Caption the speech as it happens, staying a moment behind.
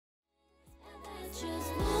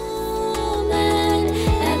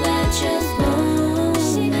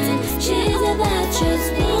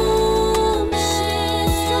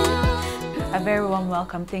very warm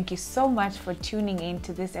welcome. Thank you so much for tuning in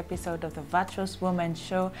to this episode of the Virtuous Woman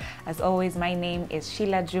Show. As always, my name is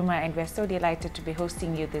Sheila Juma and we're so delighted to be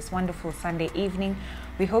hosting you this wonderful Sunday evening.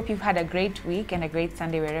 We hope you've had a great week and a great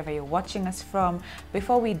Sunday wherever you're watching us from.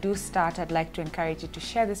 Before we do start, I'd like to encourage you to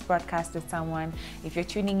share this broadcast with someone. If you're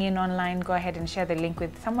tuning in online, go ahead and share the link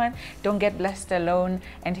with someone. Don't get blessed alone.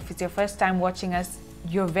 And if it's your first time watching us,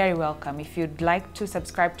 you're very welcome. If you'd like to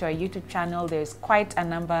subscribe to our YouTube channel, there's quite a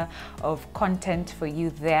number of content for you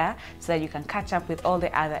there so that you can catch up with all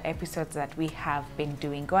the other episodes that we have been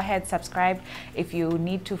doing. Go ahead, subscribe. If you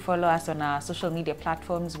need to follow us on our social media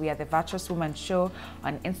platforms, we are the Virtuous Woman Show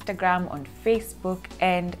on Instagram, on Facebook,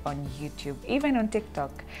 and on YouTube, even on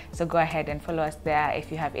TikTok. So go ahead and follow us there.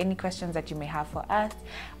 If you have any questions that you may have for us,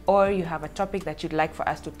 or you have a topic that you'd like for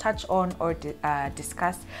us to touch on or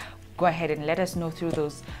discuss, go ahead and let us know through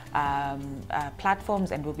those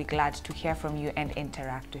platforms, and we'll be glad to hear from you and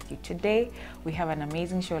interact with you. Today, we have an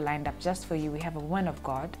amazing show lined up just for you. We have a woman of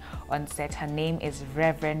God on set. Her name is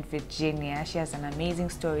Reverend Virginia. She has an amazing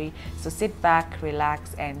story. So sit back,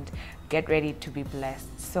 relax, and get ready to be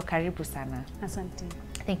blessed. So karibu sana. Asante.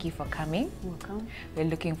 Thank you for coming. Welcome. We're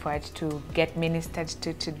looking forward to get ministered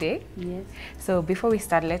to today. Yes. So before we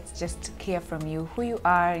start, let's just hear from you, who you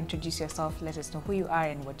are, introduce yourself, let us know who you are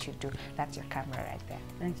and what you do. That's your camera right there.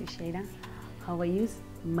 Thank you, Sheila. How are you?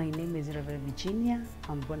 My name is Reverend Virginia.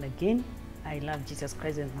 I'm born again. I love Jesus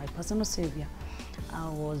Christ as my personal Savior. I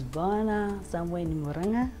was born somewhere in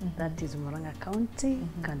Muranga, that is Muranga County,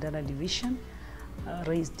 Kandara Division.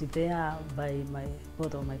 Raised there by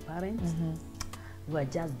both of my parents. We were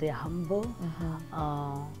just there humble.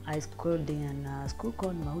 I schooled in a school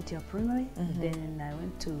called Mautia Primary. Then I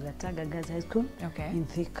went to Gataga Girls High School in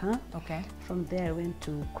Thika. From there I went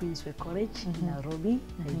to Queensway College in Nairobi.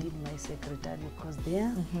 I did my secretary course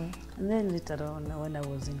there. And then later on, when I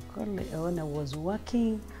was in college, when I was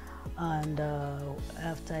working, and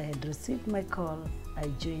after I had received my call, I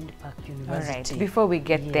joined Park University. All right. Before we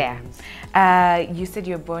get there, you said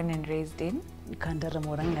you were born and raised in? Kandara,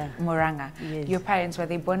 Muranga. Muranga. Yes. Your parents, were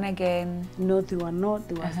they born again? No, they were not.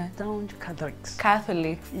 They were staunch Catholics.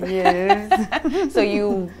 Catholics. Yes. So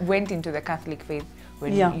you went into the Catholic faith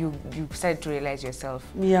when you started to realize yourself.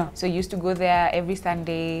 Yeah. So you used to go there every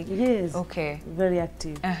Sunday? Yes. Okay. Very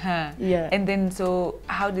active. Yeah. And then, so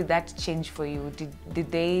how did that change for you?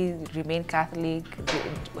 Did they remain Catholic?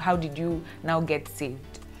 How did you now get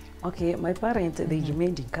saved? Okay, my parents, they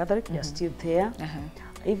remained in Catholic. They're still there.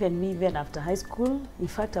 Even me, even after high school. In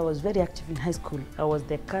fact, I was very active in high school. I was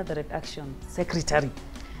the Catholic Action Secretary.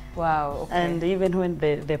 Wow. Okay. And even when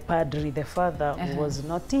the padre, the father, was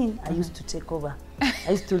not in, I used to take over.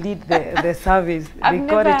 I used to lead the service. I've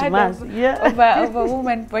never heard mass. Of a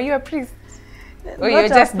woman. Were you a priest? Or you're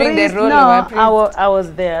just doing the role no, of a priest? I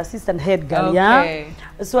was the assistant head girl. Okay.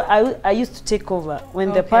 So I used to take over.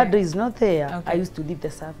 When the padre is not there, I used to lead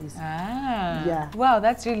the service. Wow,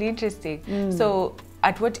 that's really interesting. So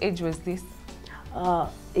at what age was this?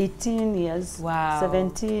 18 years. Wow.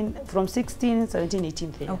 17, from 16, 17,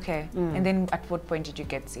 18 there. Okay. And then at what point did you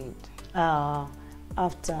get saved?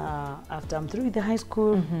 After I'm through with the high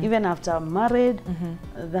school, even after I'm married,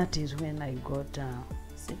 that is when I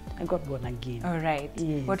got born again. All right.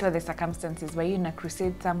 Yes. What were the circumstances? Were you in a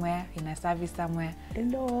crusade somewhere, in a service somewhere?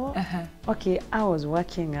 No. Okay, I was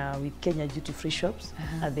working with Kenya Duty Free Shops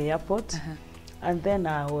at the airport, and then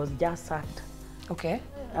I was just sacked. Okay.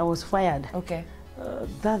 I was fired. Okay.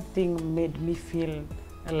 That thing made me feel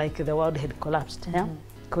like the world had collapsed,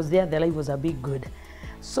 because there the life was a bit good.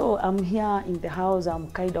 So I'm here in the house,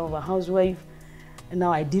 I'm kind of a housewife.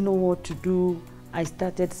 Now I didn't know what to do. I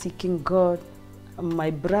started seeking God.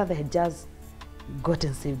 My brother had just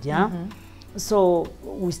gotten saved, so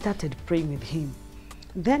we started praying with him.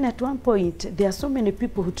 Then at one point, there are so many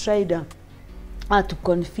people who tried to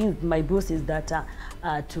convince my bosses that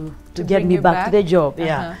to get me back to the job,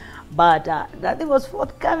 but nothing was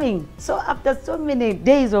forthcoming. So after so many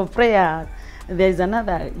days of prayer, there is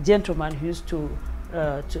another gentleman who used to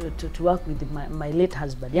work with my late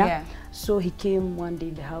husband. So he came one day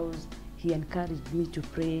in the house. He encouraged me to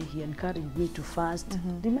pray. He encouraged me to fast.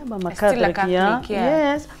 Remember, I'm a Catholic,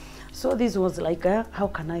 Yes. So this was like, how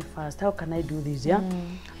can I fast? How can I do this?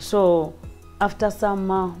 So after some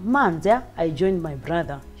months, I joined my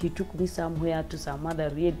brother. He took me somewhere to some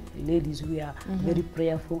other ladies who are very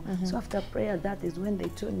prayerful. So after prayer, that is when they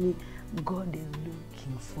told me, God is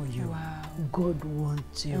looking for you. Wow. God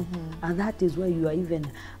wants you. And that is why you are even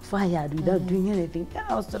fired without doing anything.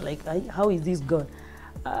 I was like, how is this God?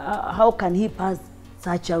 How can he pass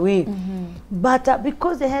such a way. But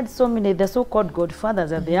because they had so many, the so-called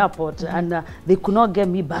godfathers at the airport, and they could not get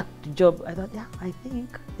me back to job, I thought, yeah, I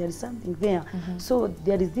think there is something there. So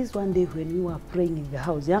there is this one day when we were praying in the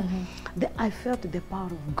house, I felt the power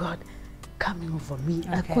of God coming over me.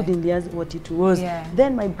 I couldn't guess what it was.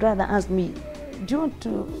 Then my brother asked me, do you want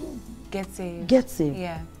to get saved? Get saved.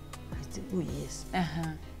 Yeah. I said, oh yes.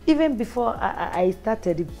 Even before I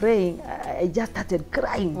started praying, I just started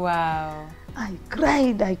crying. Wow. I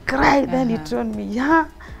cried. Then he told me, yeah.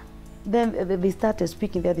 Then they started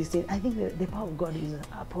speaking there. They said, I think the power of God is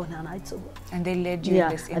upon her. And they led you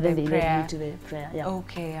in and then they led me to the prayer. Yeah.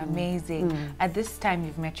 Okay, amazing. At this time,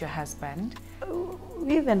 you've met your husband.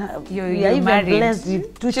 You're even blessed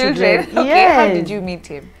with 2 children. Okay, yes. How did you meet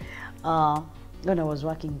him? When I was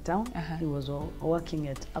working in town, he was working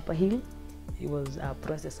at Upper Hill. He was a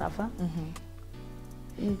process server.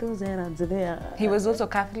 In those errands there. He was also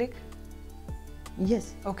Catholic?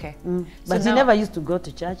 Yes. Okay. But he never used to go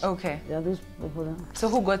to church. Okay. There are those people. So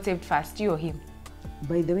who got saved first, you or him?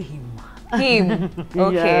 By the way, him. Him?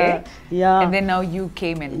 Okay. Yeah. And then now you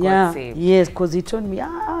came and got saved. Yes, because he told me,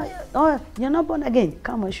 oh, you're not born again.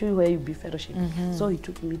 Come, I'll show you where you'll be fellowship. So he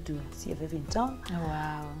took me to CFF in town. Oh,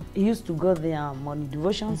 wow. He used to go there morning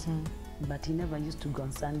devotions, but he never used to go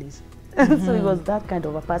on Sundays. So he was that kind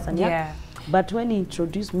of a person. Yeah. But when he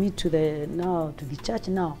introduced me to the church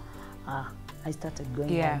now, I started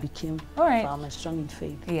going and became strong in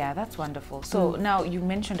faith. Yeah, that's wonderful. So now you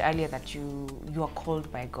mentioned earlier that you are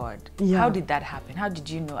called by God. Yeah. How did that happen? How did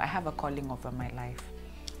you know I have a calling over my life?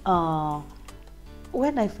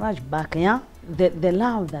 When I flash back, the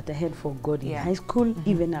love that I had for God in high school,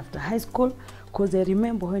 even after high school, because I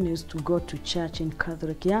remember when I used to go to church in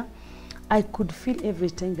Catholic, I could feel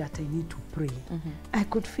every time that I need to pray. I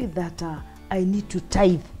could feel that I need to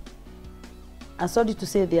tithe. I'm sorry to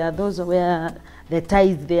say there are those where the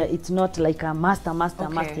tithe there, it's not like a must,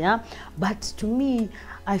 But to me,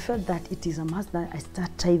 I felt that it is a must that I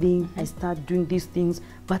start tithing, I start doing these things.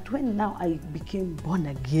 But when now I became born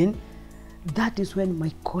again, that is when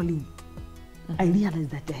my calling, I realized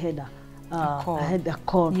that I had a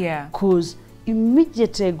call. Yeah. Because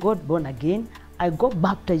immediately I got born again, I got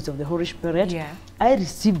baptized of the Holy Spirit. Yeah. I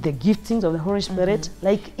received the giftings of the Holy Spirit.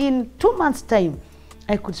 Like in 2 months' time,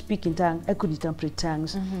 I could speak in tongues, I could interpret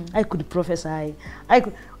tongues, I could prophesy,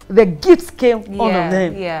 the gifts came, all of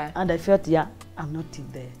them. Yeah. And I felt, I'm not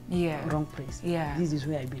in the wrong place. Yeah. This is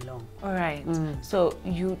where I belong. All right. So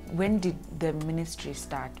when did the ministry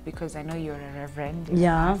start? Because I know you're a reverend,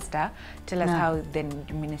 pastor. Tell us how then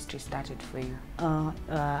the ministry started for you.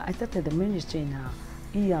 I started the ministry in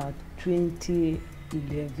year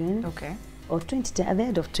 2011. Okay. Or 2010, at the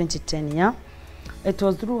end of 2010, It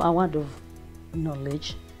was through a word of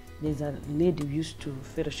knowledge. There's a lady we used to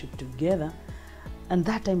fellowship together, and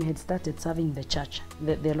that time I had started serving the church,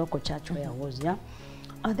 the local church where I was,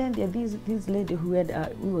 And then there this lady who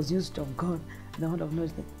was used of God, the word of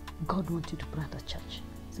knowledge. God wants you to plant a church.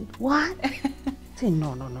 I said, what? I said,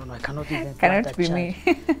 no, I cannot even plant a church. Cannot be me.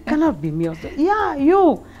 Cannot be me. Also. Yeah,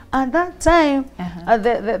 you. At that time,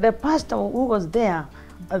 the pastor who was there,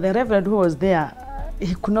 the reverend who was there,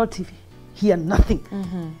 he could not hear nothing.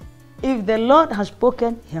 If the Lord has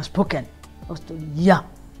spoken, he has spoken. I was told,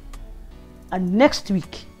 And next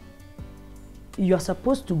week, you are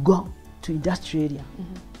supposed to go to industrial area,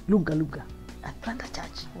 Luga, and plant a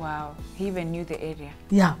church. Wow, he even knew the area.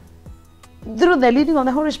 Yeah, through the leading of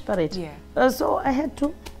the Holy Spirit. Yeah. So I had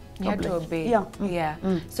to. You had to obey. Yeah.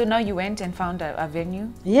 So now you went and found a venue?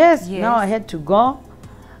 Yes. Now I had to go.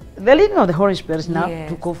 The leading of the Holy Spirit now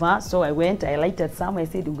took over. So I went, I lighted some. I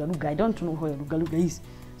said, Ugaluga, I don't know where Ugaluga is.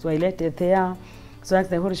 So I left it there. So as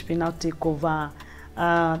the Holy Spirit now take over.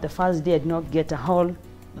 The first day I did not get a hall.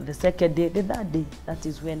 The second day, the third day, that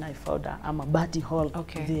is when I found a Mabati hall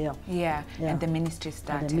there. Yeah, and the ministry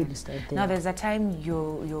started. Now there's a time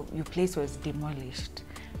your place was demolished.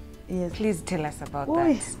 Yes. Please tell us about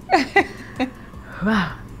that.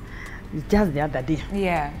 Wow, just the other day.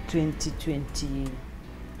 Yeah. 2022.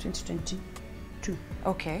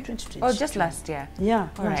 Okay. 2022. Oh, just last year. Yeah.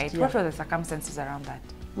 All right. What were the circumstances around that?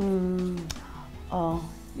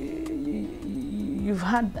 You've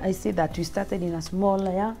had, I say that we started in a small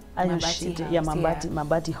iron sheet,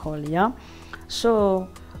 Mabati hall, So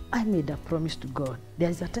I made a promise to God.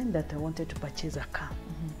 There's a time that I wanted to purchase a car,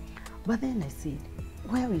 but then I said,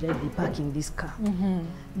 where will I be parking this car?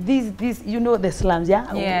 This, you know, the slums,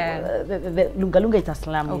 the Lunga is a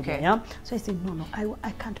slum, So I said, no,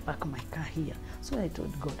 I can't park my car here. So I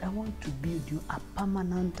told God, I want to build you a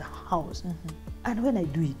permanent house, and when I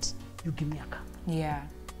do it, you give me a car. Yeah.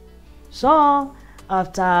 So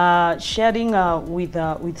After sharing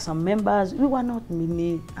with some members, we were not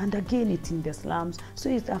many, and again it's in the slums. So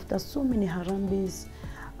it's after so many harambes,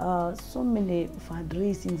 so many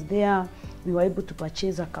fundraisings there, we were able to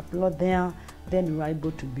purchase a couple of there, then we were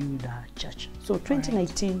able to build a church. So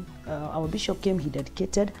 2019, our bishop came, he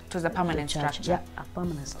dedicated. It was a permanent structure? Yeah, a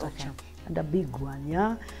permanent structure, and a big one,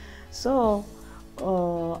 yeah. So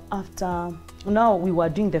after, now we were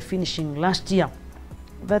doing the finishing last year.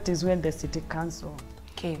 That is when the city council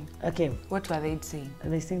came. What were they saying?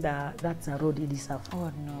 They think that that's a road it is up.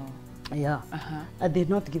 Oh no. Yeah. They'd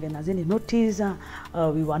not given us any notice.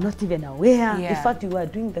 We were not even aware. Yeah. In fact, we were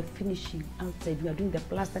doing the finishing outside. We were doing the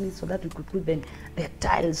plastering so that we could put the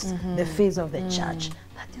tiles, the face of the church.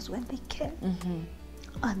 That is when they came.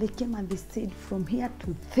 And they came and they said, from here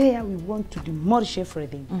to there, we want to demolish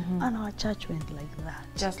everything. And our church went like that.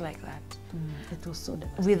 Just like that. It was so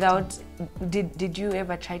devastating. Without, did you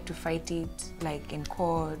ever try to fight it, like in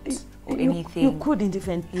court or anything? You couldn't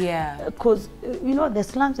even. Yeah. Because, you know, the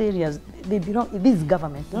slums areas, they belong, this is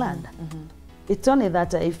government land. It's only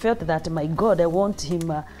that I felt that, my God, I want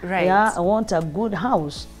him, right. Yeah, I want a good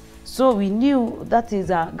house. So we knew that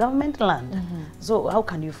is a government land. So how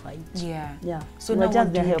can you fight? Yeah. Yeah. So now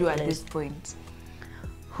what do you do at this point?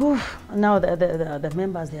 Now the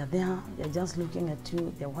members, they are there. They're just looking at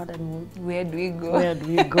you. They're wondering, where do we go? Where do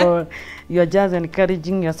we go? You're just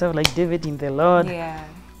encouraging yourself like David in the Lord. Yeah.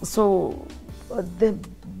 So the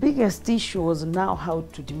biggest issue was now how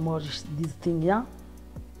to demolish this thing, yeah?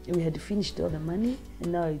 We had finished all the money,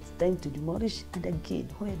 and now it's time to demolish. And again,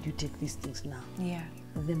 where do you take these things now? Yeah.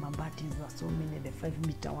 The mabatis were so many, the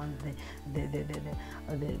 5-meter ones,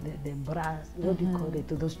 the brass, what do you call it,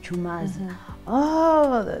 those chumas,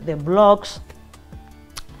 the blocks.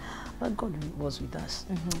 But God was with us.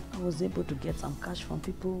 I was able to get some cash from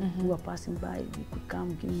people who were passing by. They could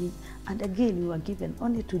come, give me. And again, we were given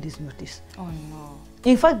only 2 days notice. Oh no.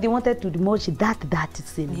 In fact, they wanted to demolish that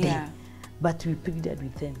same day. But we pleaded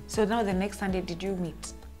with them. So now the next Sunday, did you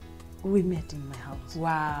meet? We met in my house.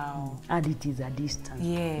 Wow. And it is a distance.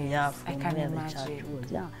 Yes, yeah, from I can where imagine. The church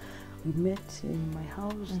was. Yeah, we met in my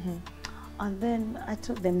house. And then I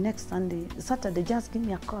told them next Saturday, just give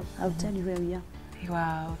me a call. I'll tell you where we are.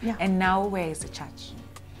 Wow. Yeah. And now where is the church?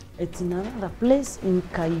 It's in another place in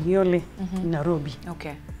Kayole, Nairobi.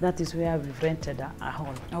 Okay. That is where we've rented a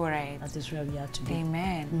hall. All right. That is where we are today.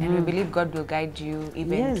 Amen. And we believe God will guide you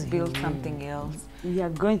even to build something else. We are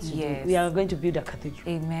going to we are going to build a cathedral.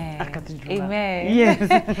 Amen. A cathedral. Amen.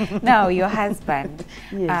 Yes. Now your husband,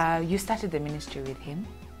 yes. You started the ministry with him.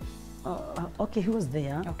 Okay, he was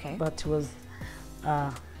there. Okay. But he was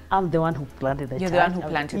I'm the one who planted the church. You're the one who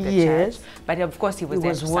planted the church. But of course he was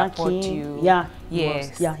there to support you. Yeah.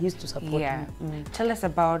 Yes. Yeah, he used to support me. Tell us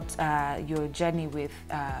about your journey with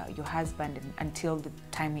your husband until the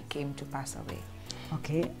time he came to pass away.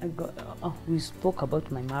 Okay. We spoke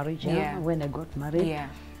about my marriage. Yeah. When I got married. Yeah.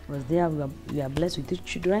 I was there. We are blessed with 2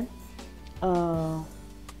 children.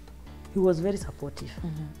 He was very supportive.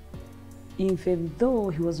 Even though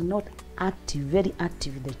he was not active, very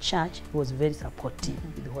active in the church, he was very supportive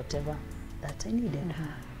with whatever that I needed.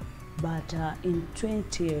 But in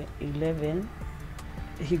 2011,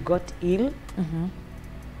 he got ill.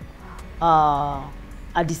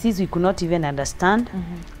 A disease we could not even understand.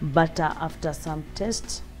 But after some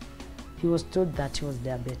tests, he was told that he was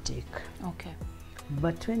diabetic. Okay.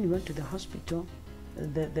 But when he went to the hospital,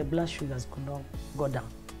 the blood sugars could not go down.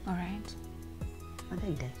 All right. And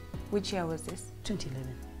he died. Which year was this?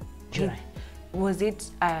 2011, July. Was it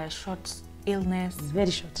a short illness?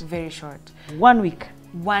 Very short. Very short. 1 week.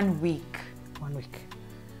 1 week. 1 week.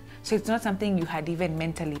 So it's not something you had even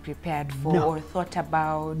mentally prepared for or thought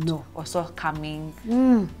about or saw coming?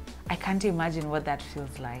 I can't imagine what that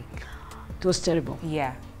feels like. It was terrible.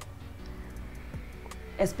 Yeah.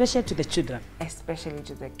 Especially to the children. Especially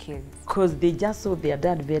to the kids. Because they just saw their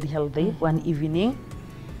dad very healthy one evening.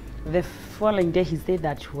 The following day, he said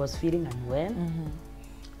that he was feeling unwell.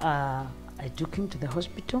 I took him to the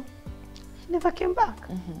hospital. He never came back.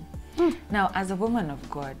 Now, as a woman of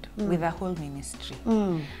God, with a whole ministry,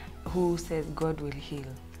 who says God will heal?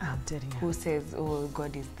 I'm telling you. Who says, oh,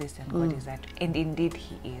 God is this and God is that? And indeed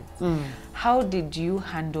he is. How did you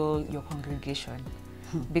handle your congregation?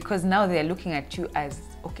 Because now they're looking at you as,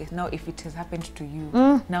 okay, now if it has happened to you,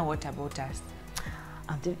 now what about us?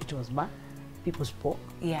 Until it was bad. People spoke.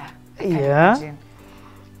 Yeah. Yeah.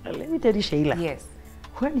 Let me tell you, Sheila. Yes.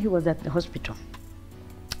 When he was at the hospital,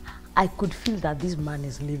 I could feel that this man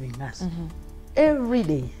is leaving us. Every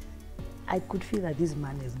day, I could feel that this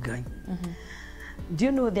man is going. Do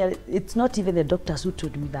you know that it's not even the doctors who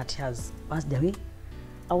told me that he has passed away?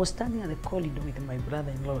 I was standing at the corridor with my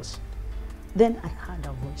brother-in-laws. Then I heard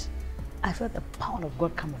a voice. I felt the power of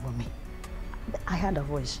God come over me. I heard a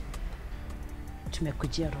voice.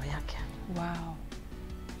 Tumekujia roho yake. Wow.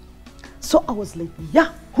 So I was like,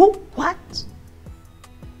 yeah, who, what?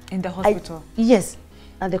 In the hospital? Yes,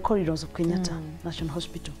 at the corridors of Kenyatta National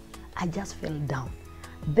Hospital. I just fell down.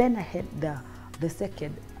 Then I heard the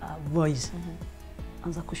second voice.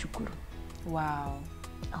 Anza kushukuru. Wow.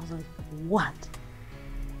 I was like, what?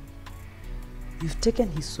 You've taken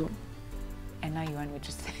his soul? And now you want me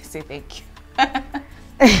to say thank you.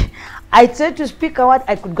 I tried to speak a word,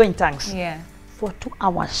 I could go in tongues. Yeah. For 2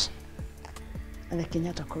 hours. In the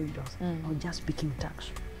Kenyatta corridors, I was just speaking tongues.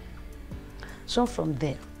 So from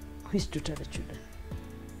there, we used to tell the children,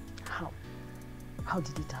 how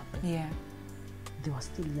did it happen? Yeah. They were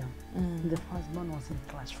still young. The firstborn was in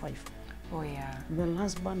class 5. Oh yeah. The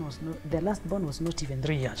last born was not even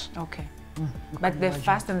 3 years. Okay. But the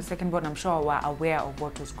first and the second born, I'm sure, were aware of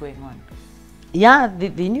what was going on. Yeah,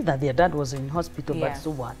 they knew that their dad was in hospital, Yeah. but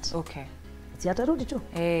so what? Okay.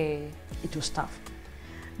 Hey. It was tough.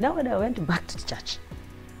 Now when I went back to the church,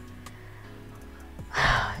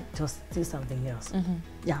 it was still something else.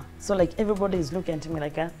 Yeah, so like everybody is looking at me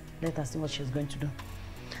like, let us see what she's going to do.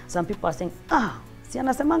 Some people are saying, si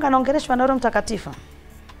anasemanga anaongeleshwa na Roho Mtakatifu.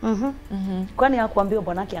 Kwani hakuambiwa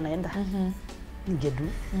bwanake anaenda? Ningedu.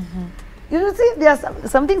 You see, there are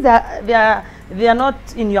some things that they are not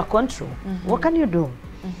in your control. What can you do?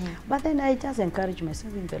 But then I just encouraged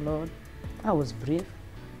myself in the Lord. I was brave.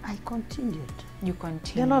 I continued. You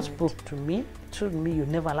continued. The Lord spoke to me, told me you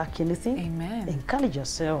never lack anything. Amen. Encourage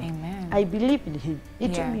yourself. Amen. I believe in Him. He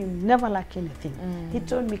told me you never lack anything. He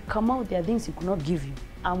told me, come out, there are things He could not give you.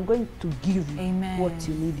 I'm going to give you what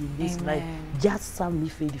you need in this life. Just serve me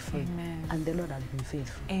faithfully. And the Lord has been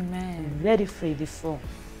faithful. Amen. Very faithful.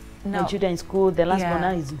 No. My children in school, the last one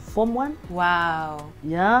now is in Form 1. Wow.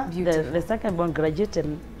 Yeah. The second one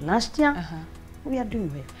graduated last year. We are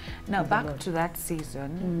doing well. Now back to that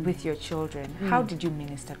season with your children. How did you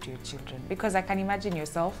minister to your children? Because I can imagine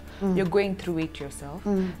yourself, you're going through it yourself,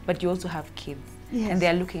 but you also have kids. Yes. And they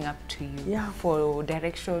are looking up to you for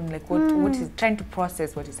direction, like what is trying to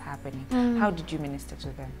process what is happening. How did you minister to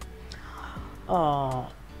them?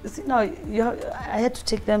 See, now I had to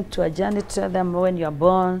take them to a journey, tell them when you are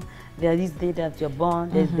born, there is this day that you're born,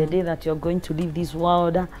 there's the day that you're going to leave this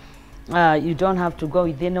world. You don't have to go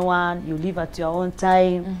with anyone, you live at your own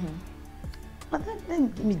time. But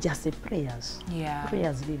then let me just say prayers. Yeah.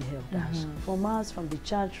 Prayers really helped us. From us, from the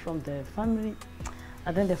church, from the family.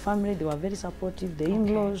 And then the family, they were very supportive. The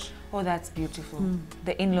in-laws. Oh, that's beautiful.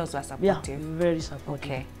 The in-laws were supportive. Yeah, very supportive.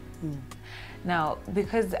 Okay. Now,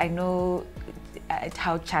 because I know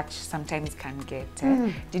how church sometimes can get,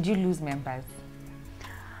 did you lose members?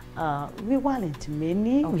 We weren't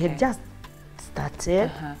many. We had just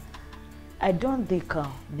started. I don't think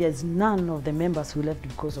there's none of the members who left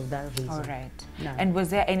because of that reason. All right. None. And was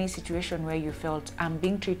there any situation where you felt, I'm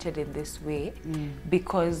being treated in this way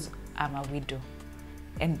because I'm a widow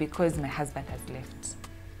and because my husband has left?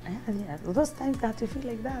 Yeah, those times that you feel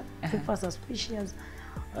like that, people are suspicious.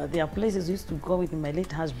 There are places we used to go with my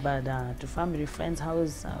late husband to family, friends'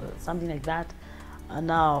 house, something like that. And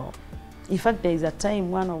now, in fact, there is a time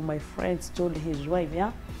one of my friends told his wife,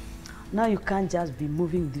 now you can't just be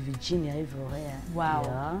moving with Virginia everywhere. Wow.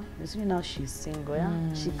 Yeah. You see, now she's single,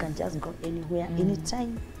 she can just go anywhere,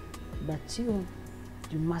 anytime. But you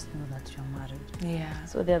must know that you're married. Yeah.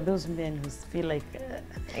 So there are those men who feel like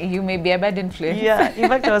you may be a bad influence. Yeah. In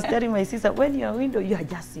fact, I was telling my sister, when you're a widow, you are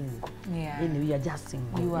just single. Yeah. You are just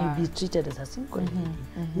single. You'll be treated as a single lady.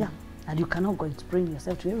 Yeah. And you cannot go explain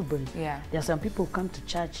yourself to everybody. Yeah. There are some people who come to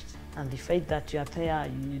church and they fight that you are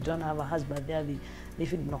there, you don't have a husband there. They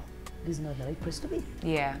feel, no, this is not the right place to be.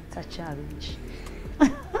 Yeah. It's a challenge.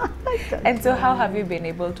 And so how have you been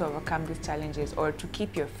able to overcome these challenges or to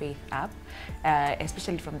keep your faith up,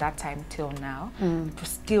 especially from that time till now, to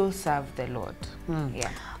still serve the Lord? Yeah.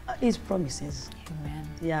 His promises. Amen.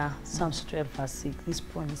 Yeah, Psalms 12 verse 6, His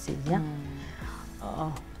promises, yeah.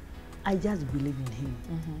 I just believe in Him.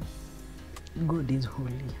 God is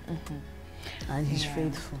holy and He's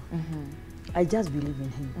faithful. I just believe in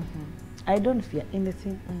Him. I don't fear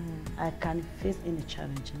anything. I can face any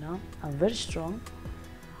challenge now. I'm very strong.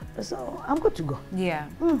 So I'm good to go. Yeah.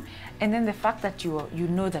 And then the fact that you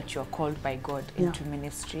know that you're called by God into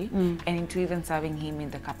ministry and into even serving Him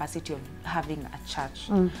in the capacity of having a church,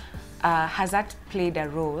 has that played a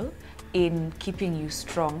role in keeping you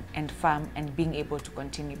strong and firm and being able to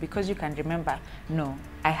continue? Because you can remember, no,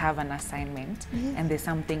 I have an assignment and there's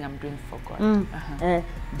something I'm doing for God.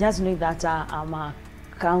 Just know that I'm a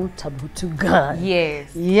accountable to God.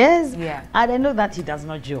 Yes. Yes. Yeah. And I know that he does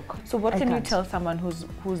not joke. So what can you tell someone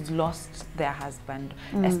who's lost their husband,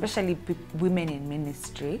 especially women in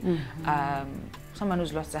ministry, someone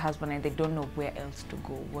who's lost their husband and they don't know where else to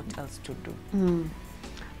go, what else to do?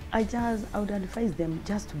 I would advise them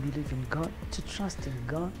just to believe in God, to trust in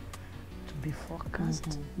God, to be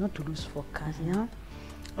focused, not to lose focus. Yeah,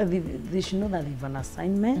 they should know that they have an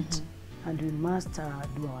assignment, and we must do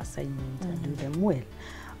our assignment and do them well.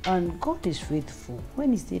 And God is faithful.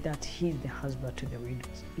 When He said that He is the husband to the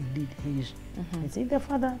widows, indeed He is. He said the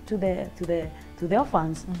father to the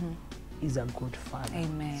orphans. Is a good father.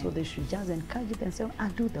 Amen. So they should just encourage themselves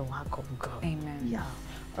and do the work of God. Amen. Yeah.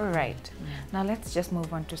 All right. Now let's just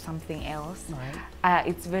move on to something else. Right.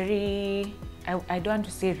 It's very, I don't want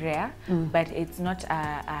to say rare, but it's not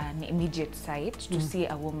an immediate sight to see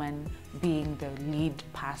a woman being the lead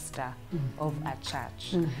pastor of a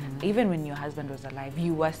church. Even when your husband was alive,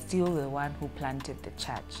 you were still the one who planted the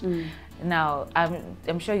church. Now,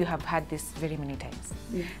 I'm sure you have heard this very many times,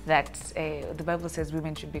 that the Bible says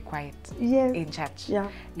women should be quiet in church. Yeah.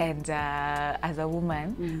 And as a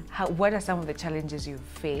woman, what are some of the challenges you've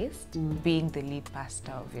faced being the lead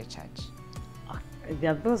pastor of your church?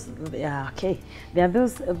 There are those, there are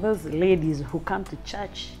those ladies who come to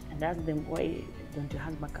church and ask them, why don't your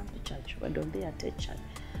husband come to church? Why don't they attend church?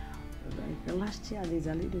 Like last year, there's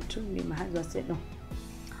a lady who told me, my husband said, no,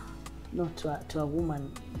 not to a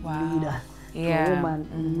woman leader, to a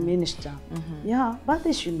woman minister. Yeah, but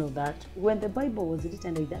they should know that when the Bible was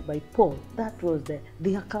written like that by Paul, that was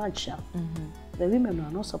their culture. The women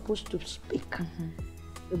are not supposed to speak.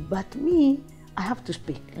 But me, I have to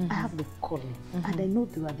speak. I have the calling. And I know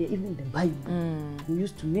they were there, even in the Bible, who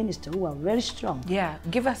used to minister, who are very strong. Yeah,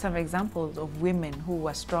 give us some examples of women who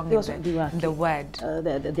were strong in the word.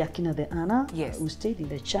 The Akina, the Anna, who stayed in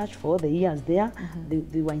the church for all the years there.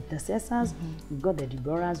 They were intercessors. We got the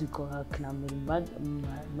Deborahs, we call her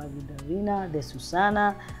Magdalena, the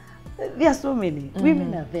Susanna. There are so many.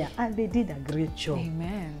 Women are there, and they did a great job.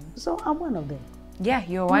 Amen. So I'm one of them. Yeah,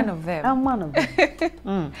 you're one of them. I'm one of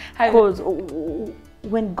them. Because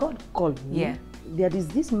when God called me, there is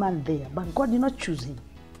this man there, but God did not choose him.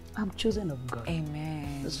 I'm chosen of God.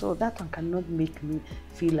 Amen. So that one cannot make me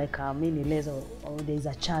feel like I'm any less or there's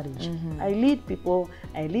a challenge. I lead people,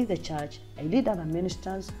 I lead the church, I lead other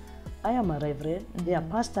ministers. I am a reverend. There are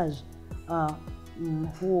pastors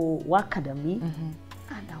who work under me,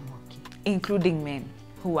 and I'm working. Including men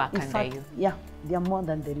who work under you. Yeah, they are more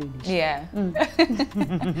than the ladies. Yeah.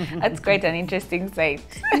 That's quite an interesting sight.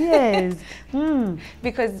 Yes.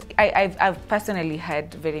 Because I've personally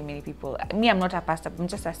heard very many people. Me, I'm not a pastor, I'm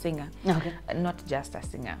just a singer. Okay. Not just a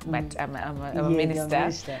singer, but I'm a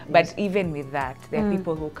minister. But even with that, there are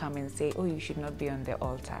people who come and say, oh, you should not be on the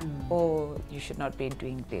altar. Oh, you should not be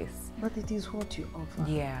doing this. But it is what you offer.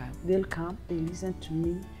 Yeah. They'll come, they listen to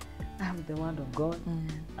me. I have the word of God.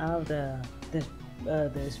 I have the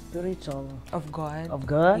spirit of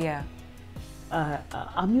God. Yeah.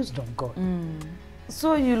 I'm used of God.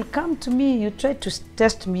 So you'll come to me, you try to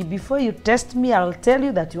test me. Before you test me, I'll tell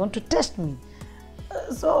you that you want to test me.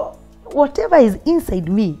 So whatever is inside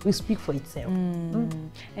me will speak for itself.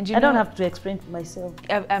 And I don't have to explain to myself.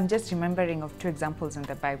 I'm just remembering of two examples in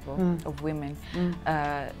the Bible of women.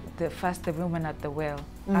 The woman at the well,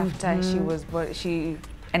 after she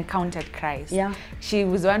encountered Christ. Yeah. She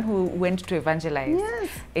was one who went to evangelize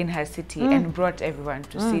in her city and brought everyone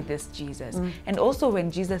to see this Jesus. And also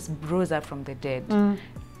when Jesus rose up from the dead,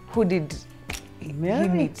 who did Mary,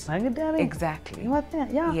 he meet? Magdalene. Exactly. You were there,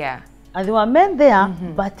 Yeah. And there were men there,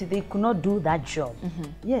 but they could not do that job.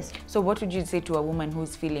 Yes. So what would you say to a woman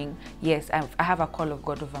who's feeling, yes, I have a call of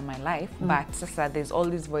God over my life, but there's all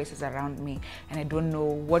these voices around me and I don't know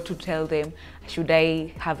what to tell them. Should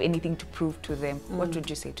I have anything to prove to them? What would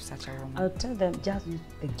you say to such a woman? I'll tell them, just use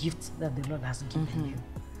the gifts that the Lord has given you.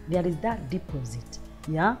 There is that deposit.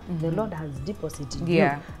 Yeah? The Lord has deposited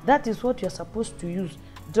you. That is what you're supposed to use.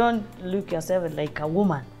 Don't look yourself like a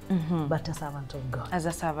woman. But a servant of God. As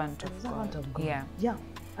a servant of God. Yeah. Yeah.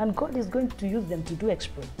 And God is going to use them to do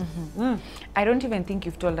exploits. I don't even think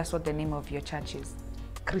you've told us what the name of your church is.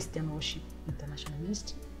 Christian Worship International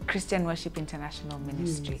Ministry. Christian Worship International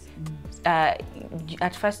Ministry. Yes.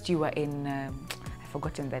 At first you were in, I've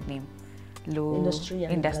forgotten that name. Industry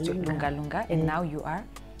Lunga. And now you are?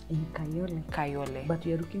 In Kayole. Kayole. But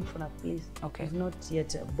we are looking for a place. Okay. We've not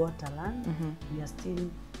yet bought a land. We are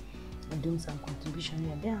still doing some contribution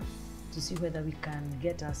here and there to see whether we can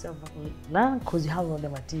get ourselves land, because you have all the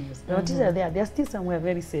materials. The materials are there. They're still somewhere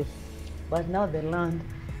very safe. But now the land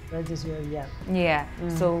That is where we are. Yeah.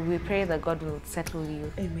 So we pray that God will settle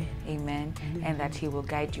you. Amen. Amen. And that He will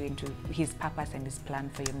guide you into His purpose and His plan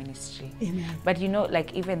for your ministry. Amen. But you know,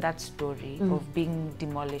 like even that story of being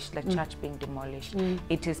demolished, the church being demolished,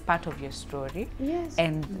 it is part of your story. Yes.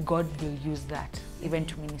 And God will use that even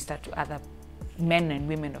to minister to other men and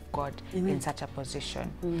women of God in such a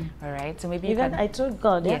position. All right. So maybe even I told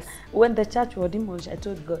God, yes, when the church was demolished, I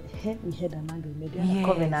told God, hey, we had an agreement, a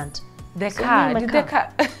covenant. The car, the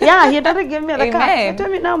car. Yeah, He already gave me the car. So tell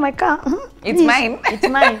me now, my car. It's mine. It's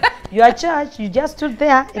mine. Your church, you just stood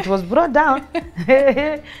there. It was brought down.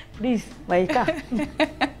 Please, my car.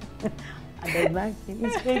 And I thank Him.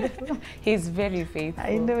 He's faithful. He's very faithful.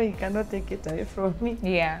 I know He cannot take it away from me.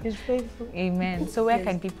 Yeah. He's faithful. Amen. So where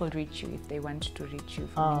can people reach you if they want to reach you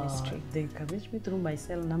for ministry? They can reach me through my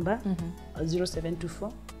cell number,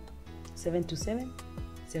 0724 727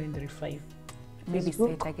 735. Maybe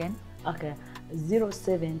say it again. Okay,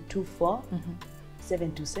 0724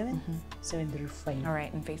 727 735. All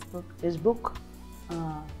right, and Facebook? Facebook,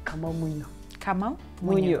 Munyu.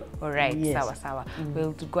 Munyu. All right, yes. Sawa.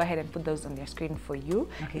 We'll go ahead and put those on your screen for you.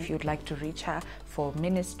 Okay. If you'd like to reach her for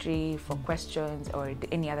ministry, for questions, or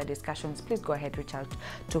any other discussions, please go ahead, reach out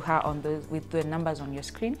to her on those with the numbers on your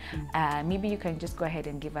screen. Maybe you can just go ahead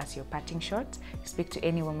and give us your parting shot. Speak to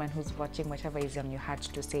any woman who's watching, whatever is on your heart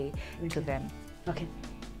to say to them. Okay.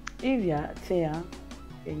 If you are there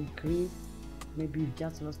in grief, maybe you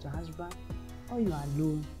just lost your husband, or you are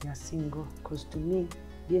alone, you are single, because to me,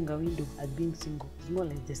 being a widow and being single is more or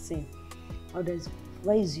less the same. I would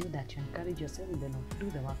advise you that you encourage yourself in the Lord,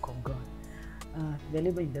 do the work of God. The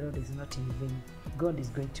labor in the Lord is not in vain. God is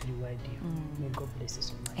going to reward you. May God bless you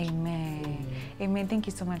so much. Amen. Amen. Thank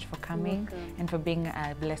you so much for coming and for being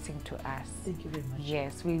a blessing to us. Thank you very much.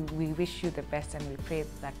 Yes, we wish you the best and we pray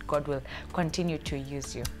that God will continue to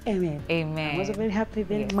use you. Amen. Amen. I was very happy,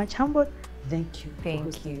 very much humbled. Thank you.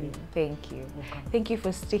 Thank you. Thank you. Thank you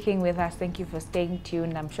for sticking with us. Thank you for staying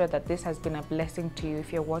tuned. I'm sure that this has been a blessing to you.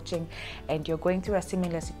 If you're watching and you're going through a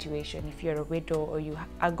similar situation, if you're a widow or you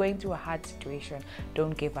are going through a hard situation,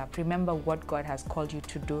 don't give up. Remember what God has called you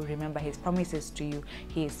to do. Remember His promises to you.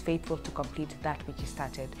 He is faithful to complete that which He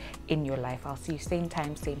started in your life. I'll see you same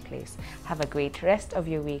time, same place. Have a great rest of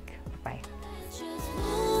your week.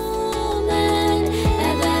 Bye-bye.